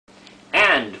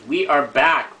And we are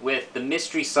back with the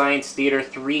Mystery Science Theater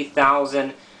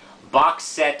 3000 box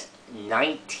set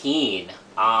 19.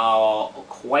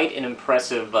 Quite an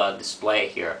impressive display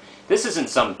here. This isn't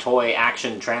some toy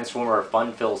action transformer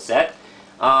fun-filled set.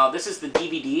 This is the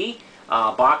DVD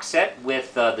box set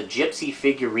with the Gypsy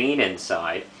figurine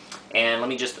inside. And let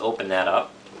me just open that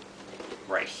up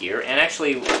right here. And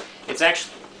actually, it's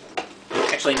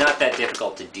actually not that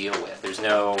difficult to deal with. There's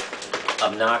no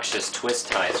obnoxious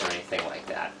twist ties or anything like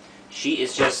that. She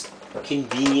is just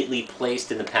conveniently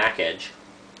placed in the package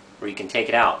where you can take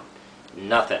it out.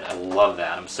 Nothing. I love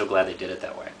that. I'm so glad they did it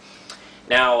that way.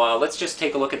 Now, let's just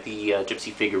take a look at the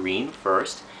Gypsy figurine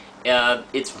first.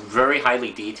 It's very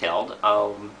highly detailed.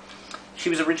 She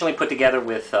was originally put together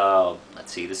with,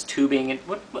 let's see, this tubing. And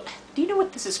what do you know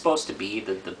what this is supposed to be,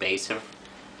 the base of?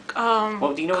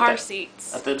 Well, do you know car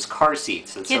seats. Those car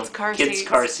seats. Kids' car seats. Kids'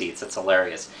 car seats. That's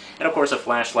hilarious. And of course, a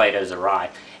flashlight as her eye.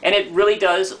 And it really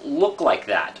does look like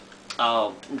that.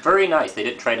 Very nice. They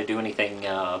didn't try to do anything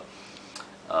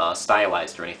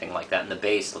stylized or anything like that. And the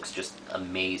base looks just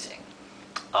amazing.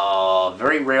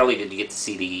 Very rarely did you get to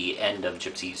see the end of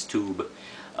Gypsy's tube.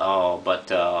 But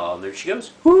there she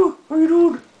goes. Woo! How you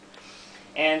doing?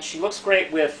 And she looks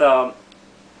great with the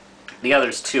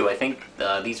others too. I think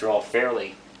these are all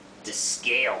fairly to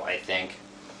scale, I think,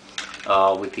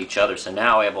 with each other. So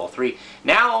now I have all three.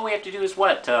 Now all we have to do is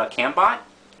what? Cambot?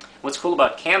 What's cool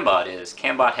about Cambot is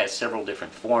Cambot has several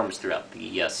different forms throughout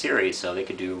the series. So they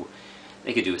could do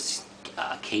a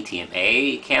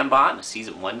KTMA Cambot, a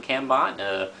Season 1 Cambot,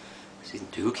 a Season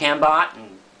 2 Cambot,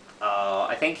 and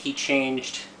I think he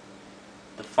changed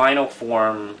the final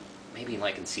form maybe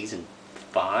like in Season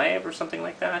 5 or something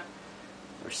like that,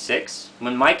 or 6.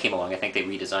 When Mike came along, I think they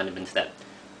redesigned him into that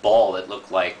ball that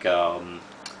looked like the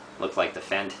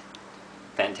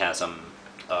Phantasm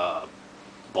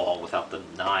ball without the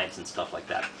knives and stuff like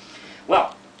that.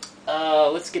 Well,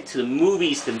 let's get to the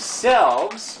movies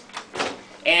themselves.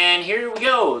 And here we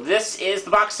go. This is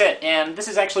the box set, and this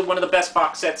is actually one of the best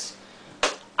box sets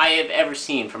I have ever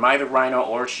seen from either Rhino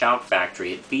or Shout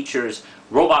Factory. It features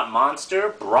Robot Monster,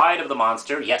 Bride of the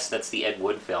Monster, yes, that's the Ed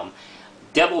Wood film,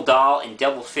 Devil Doll, and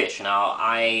Devil Fish. Now,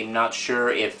 I'm not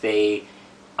sure if they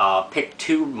picked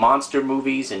two monster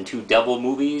movies and two devil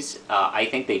movies. I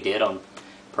think they did on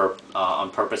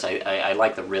purpose. I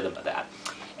like the rhythm of that.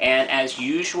 And as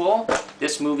usual,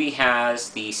 this movie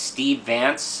has the Steve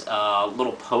Vance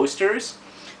little posters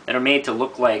that are made to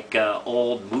look like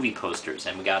old movie posters.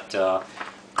 And we got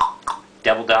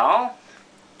Devil Doll,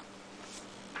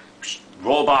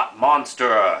 Robot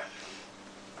Monster,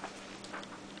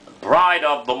 Bride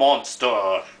of the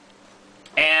Monster,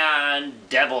 and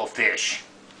Devil Fish.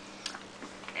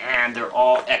 And they're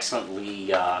all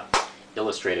excellently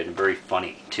illustrated and very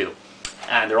funny, too.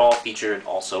 And they're all featured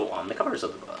also on the covers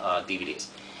of the DVDs.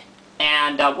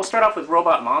 And we'll start off with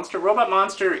Robot Monster. Robot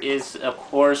Monster is, of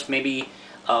course, maybe,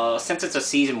 since it's a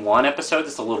Season 1 episode,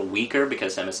 it's a little weaker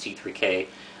because MST3K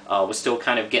was still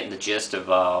kind of getting the gist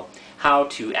of how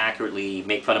to accurately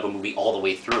make fun of a movie all the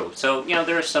way through. So, you know,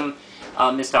 there are some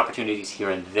missed opportunities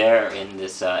here and there in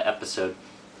this episode.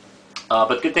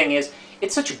 But good thing is,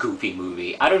 it's such a goofy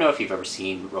movie. I don't know if you've ever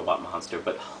seen Robot Monster,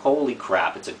 but holy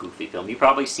crap, it's a goofy film. You've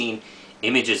probably seen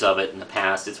images of it in the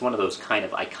past. It's one of those kind of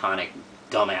iconic,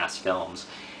 dumbass films.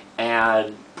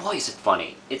 And boy, is it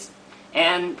funny.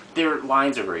 And their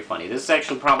lines are very funny. This is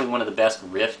actually probably one of the best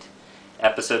Rift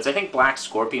episodes. I think Black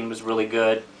Scorpion was really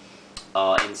good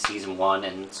in Season 1,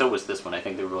 and so was this one. I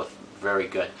think they were both very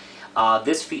good.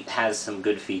 This has some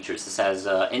good features. This has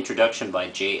introduction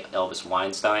by J. Elvis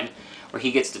Weinstein, where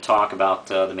he gets to talk about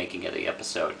the making of the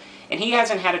episode. And he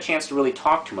hasn't had a chance to really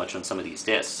talk too much on some of these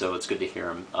discs, so it's good to hear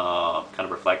him kind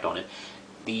of reflect on it.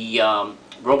 The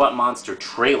Robot Monster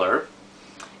trailer,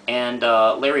 and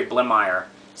Larry Blemire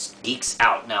geeks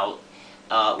out. Now,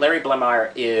 Larry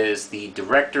Blemire is the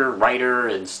director, writer,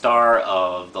 and star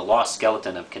of The Lost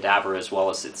Skeleton of Cadaver, as well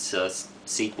as its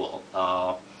sequel,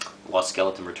 Lost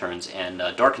Skeleton Returns, and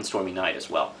Dark and Stormy Night as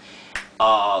well.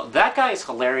 That guy is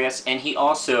hilarious, and he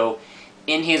also,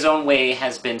 in his own way,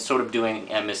 has been sort of doing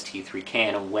MST3K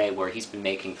in a way where he's been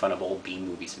making fun of old B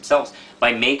movies himself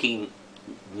by making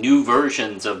new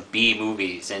versions of B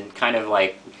movies and kind of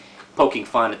like poking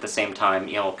fun at the same time,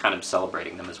 you know, kind of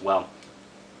celebrating them as well.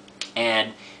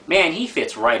 And man, he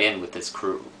fits right in with this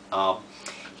crew.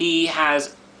 He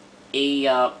has a,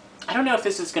 I don't know if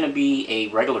this is going to be a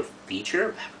regular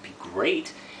feature. That would be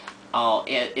great.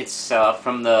 It's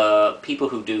from the people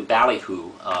who do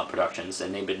Ballyhoo Productions,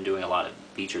 and they've been doing a lot of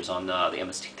features on the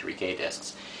MST3K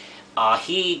discs.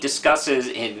 He discusses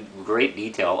in great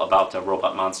detail about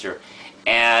Robot Monster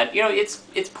And you know,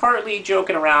 it's partly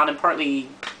joking around and partly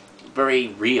very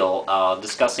real,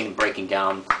 discussing and breaking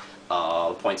down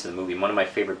points in the movie. One of my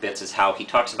favorite bits is how he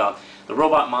talks about the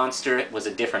robot monster was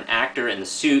a different actor in the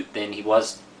suit than he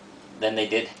was, than they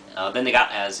did, than they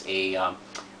got as a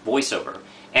voiceover.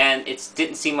 And it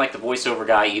didn't seem like the voiceover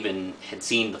guy even had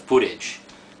seen the footage.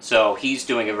 So he's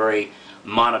doing a very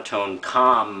monotone,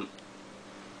 calm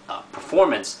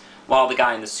performance, while the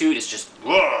guy in the suit is just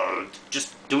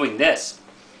doing this.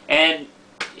 And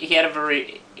he had a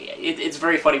very, it's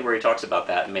very funny where he talks about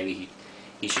that, and maybe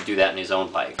he should do that in his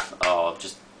own life.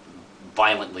 Just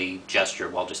violently gesture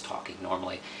while just talking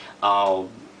normally.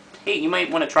 Hey, you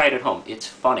might want to try it at home. It's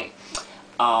funny.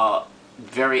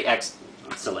 Very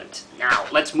excellent. Now,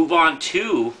 let's move on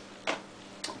to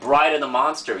Bride of the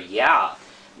Monster. Yeah.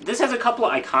 This has a couple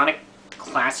of iconic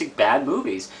classic bad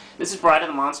movies. This is Bride of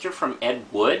the Monster from Ed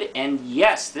Wood, and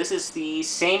yes, this is the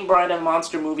same Bride of the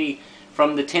Monster movie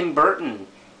from the Tim Burton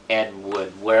Ed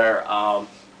Wood, where I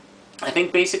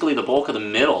think basically the bulk of the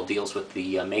middle deals with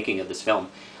the making of this film.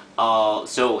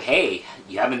 So hey,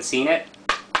 you haven't seen it?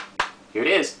 Here it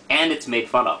is, and it's made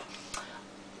fun of.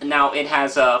 Now, it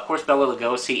has, of course, Bela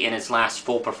Lugosi in his last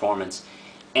full performance,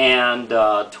 and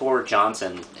Tor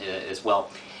Johnson as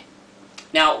well.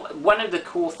 Now, one of the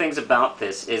cool things about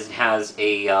this is it has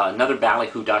another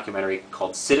Ballyhoo documentary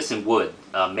called Citizen Wood,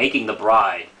 Making the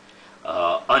Bride,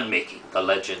 Unmaking the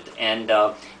Legend. And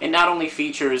it not only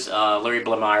features Larry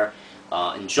Blamire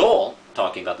and Joel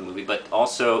talking about the movie, but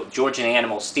also George and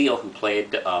Animal Steele, who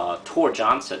played Tor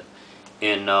Johnson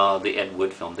in the Ed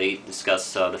Wood film. They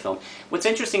discuss the film. What's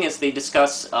interesting is they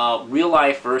discuss real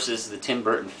life versus the Tim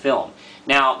Burton film.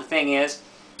 Now, the thing is,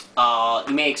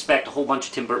 you may expect a whole bunch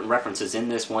of Tim Burton references in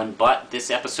this one, but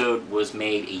this episode was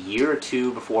made a year or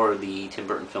two before the Tim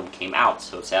Burton film came out,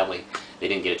 so sadly they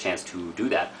didn't get a chance to do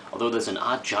that. Although there's an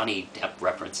odd Johnny Depp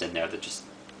reference in there that just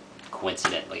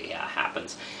coincidentally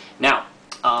happens. Now,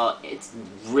 it's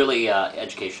really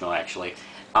educational, actually.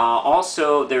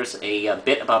 Also, there's a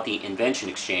bit about the Invention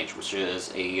Exchange, which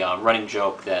is a running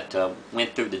joke that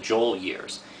went through the Joel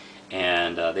years,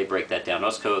 and they break that down.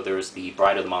 Also, there's the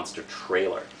Bride of the Monster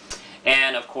trailer.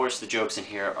 And, of course, the jokes in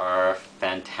here are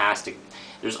fantastic.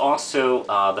 There's also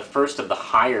the first of the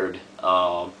Hired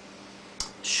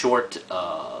short...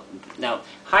 now,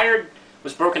 Hired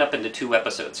was broken up into 2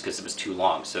 episodes because it was too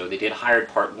long. So they did Hired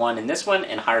Part 1 in this one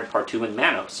and Hired Part 2 in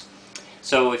Manos.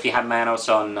 So if you have Manos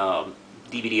on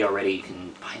DVD already, you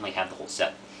can finally have the whole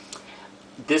set.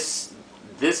 This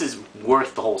is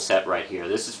worth the whole set right here.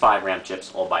 This is 5 Ram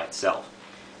chips all by itself.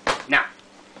 Now,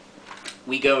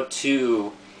 we go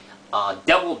to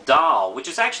Devil Doll, which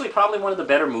is actually probably one of the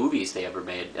better movies they ever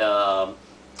made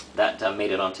that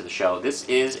made it onto the show. This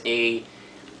is a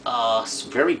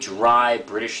very dry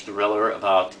British thriller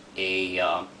about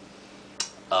a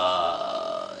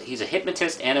he's a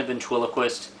hypnotist and a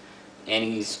ventriloquist, and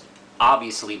he's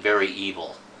obviously very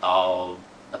evil,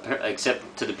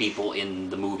 except to the people in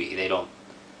the movie. They don't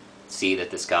see that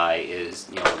this guy is,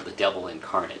 you know, the devil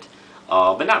incarnate.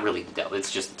 But not really the devil,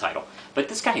 it's just the title. But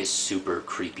this guy is super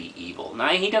creepy evil. Now,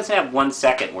 he doesn't have 1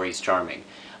 second where he's charming.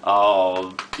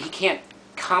 He can't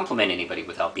compliment anybody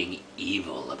without being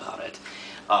evil about it.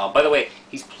 By the way,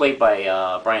 he's played by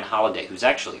Brian Holiday, who's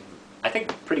actually, I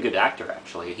think, a pretty good actor,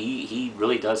 actually. He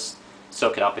really does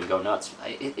soak it up and go nuts.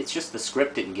 It's just the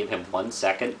script didn't give him 1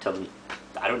 second to,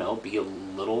 I don't know, be a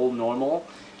little normal.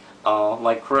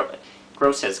 Like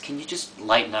Crow says, can you just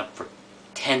lighten up for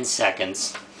 10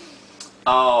 seconds?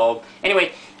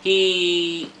 Anyway,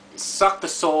 he sucked the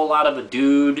soul out of a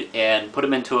dude and put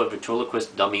him into a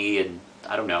ventriloquist dummy and,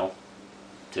 I don't know,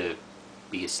 to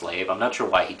be a slave. I'm not sure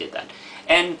why he did that.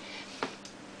 And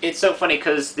it's so funny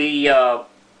because the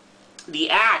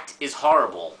act is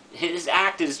horrible. His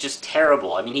act is just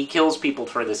terrible. I mean, he kills people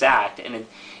for this act, and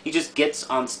he just gets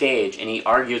on stage and he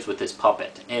argues with his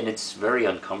puppet, and it's very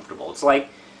uncomfortable. It's like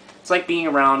being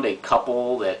around a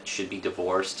couple that should be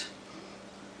divorced,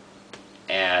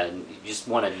 and you just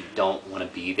don't want to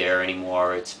be there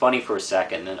anymore. It's funny for a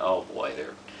second, and oh boy,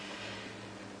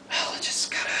 well, it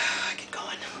just gotta get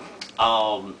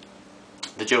going.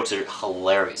 The jokes are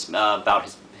hilarious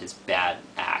about his bad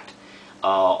act.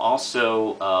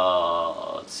 Also,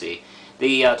 let's see,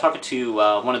 they talked to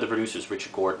one of the producers,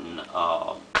 Richard Gordon,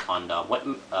 on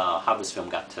how this film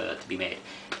got to be made.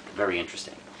 Very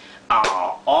interesting.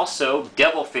 Also,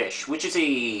 Devilfish, which is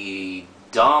a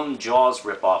dumb Jaws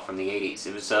ripoff from the 80s.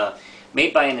 It was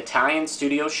made by an Italian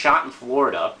studio, shot in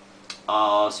Florida,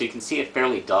 so you can see it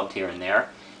fairly dubbed here and there.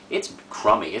 It's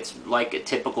crummy. It's like a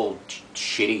typical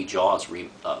shitty Jaws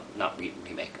remake,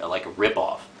 like a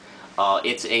ripoff.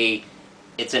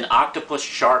 It's It's an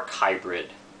octopus-shark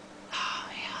hybrid. Ah,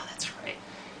 yeah, that's right.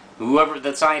 Whoever,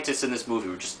 the scientists in this movie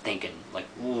were just thinking, like,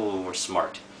 ooh, we're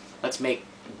smart. Let's make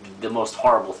the most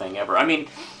horrible thing ever. I mean,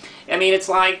 it's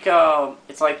like the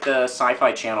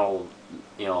Sci-Fi Channel,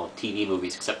 TV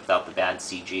movies, except without the bad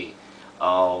CG.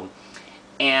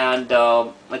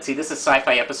 Let's see, this is a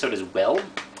sci-fi episode as well,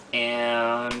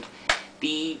 and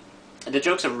the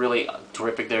jokes are really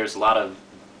terrific. There's a lot of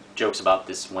jokes about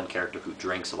this one character who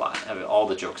drinks a lot. I mean, all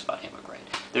the jokes about him are great.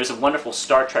 There's a wonderful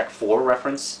Star Trek 4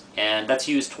 reference, and that's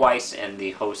used twice in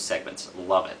the host segments.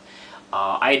 Love it.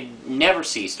 I never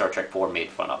see Star Trek 4 made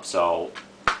fun of, so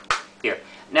here.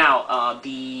 Now,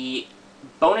 the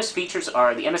bonus features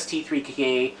are the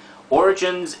MST3K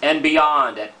Origins and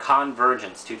Beyond at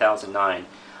Convergence 2009.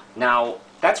 Now,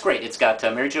 that's great. It's got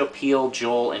Mary Jo Pehl,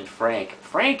 Joel, and Frank.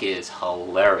 Frank is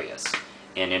hilarious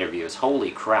in interviews.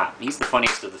 Holy crap. He's the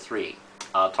funniest of the three,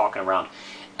 talking around.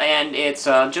 And it's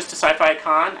just a sci-fi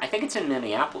con. I think it's in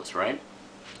Minneapolis, right?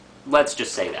 Let's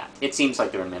just say that. It seems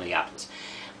like they're in Minneapolis.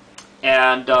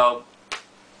 And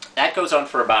that goes on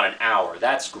for about an hour.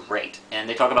 That's great. And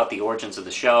they talk about the origins of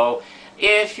the show.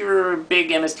 If you're a big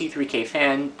MST3K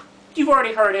fan, you've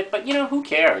already heard it, but who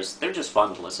cares? They're just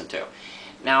fun to listen to.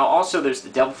 Now, also, there's the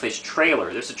Devilfish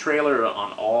trailer. There's a trailer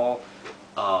on all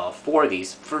 4 of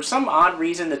these. For some odd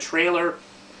reason, the trailer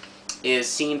is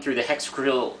seen through the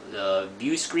hexagonal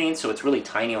view screen, so it's really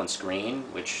tiny on screen,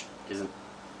 which isn't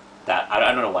that...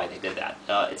 I don't know why they did that.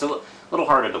 It's a little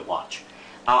harder to watch.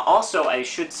 Also, I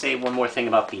should say one more thing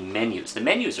about the menus. The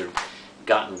menus have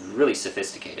gotten really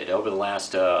sophisticated over the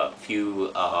last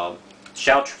few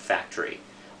Shout Factory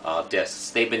discs.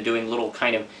 They've been doing little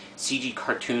kind of CG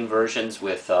cartoon versions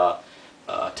with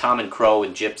Tom and Crow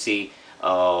and Gypsy,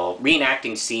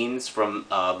 reenacting scenes from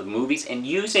the movies and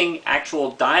using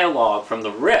actual dialogue from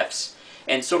the riffs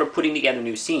and sort of putting together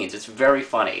new scenes. It's very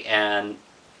funny, and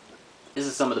this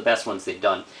is some of the best ones they've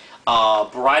done.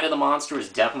 Bride of the Monster is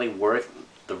definitely worth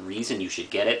the reason you should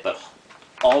get it, but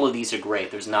all of these are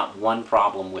great. There's not one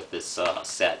problem with this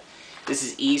set. This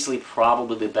is easily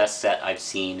probably the best set I've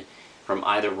seen from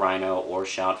either Rhino or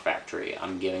Shout Factory.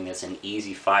 I'm giving this an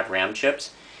easy 5 RAM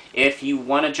chips. If you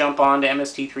want to jump on to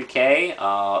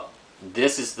MST3K,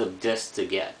 this is the disc to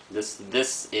get.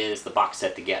 This is the box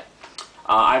set to get.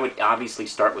 I would obviously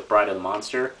start with Bride of the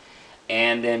Monster,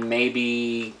 and then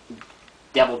maybe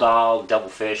Devil Doll,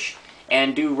 Devilfish,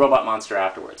 and do Robot Monster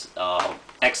afterwards.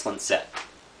 Excellent set.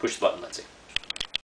 Push the button, Lindsay.